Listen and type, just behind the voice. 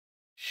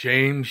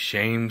Shame,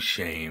 shame,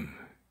 shame.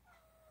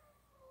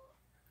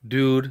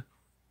 Dude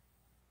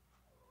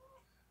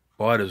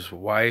bought his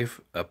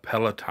wife a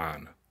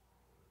Peloton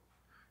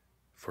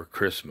for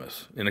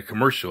Christmas in a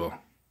commercial.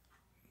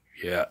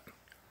 Yeah.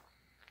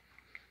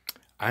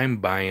 I'm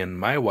buying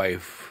my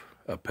wife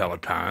a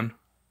Peloton,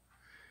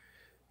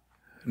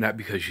 not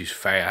because she's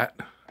fat,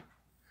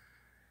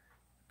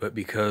 but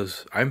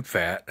because I'm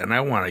fat and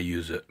I want to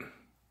use it.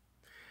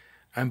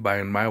 I'm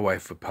buying my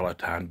wife a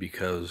Peloton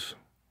because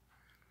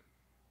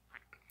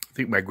I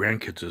think my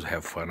grandkids will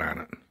have fun on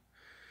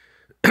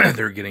it.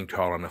 They're getting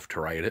tall enough to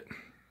ride it.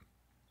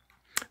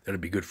 That'll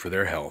be good for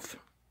their health.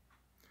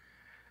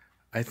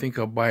 I think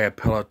I'll buy a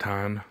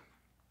Peloton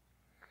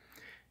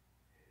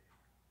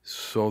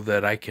so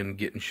that I can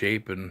get in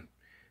shape and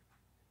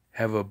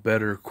have a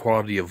better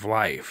quality of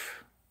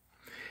life.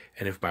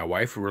 And if my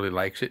wife really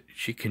likes it,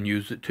 she can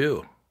use it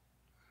too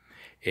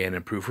and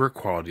improve her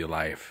quality of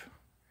life.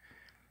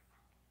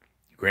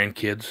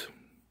 Grandkids,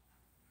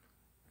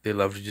 they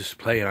love to just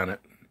play on it.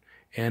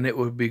 And it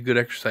would be good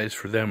exercise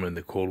for them in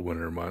the cold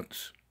winter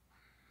months.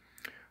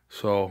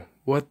 So,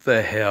 what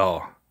the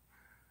hell?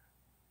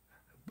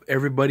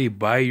 Everybody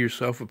buy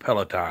yourself a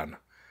Peloton.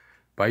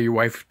 Buy your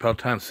wife a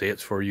Peloton, say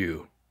it's for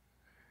you.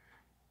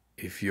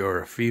 If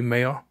you're a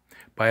female,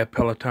 buy a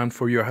Peloton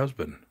for your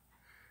husband.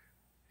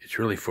 It's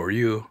really for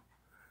you,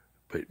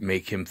 but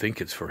make him think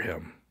it's for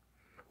him.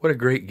 What a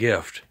great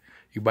gift.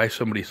 You buy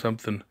somebody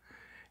something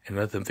and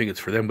let them think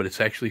it's for them, but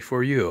it's actually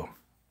for you.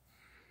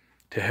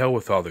 To hell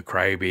with all the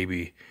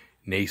crybaby,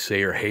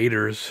 naysayer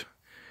haters.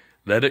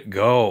 Let it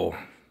go.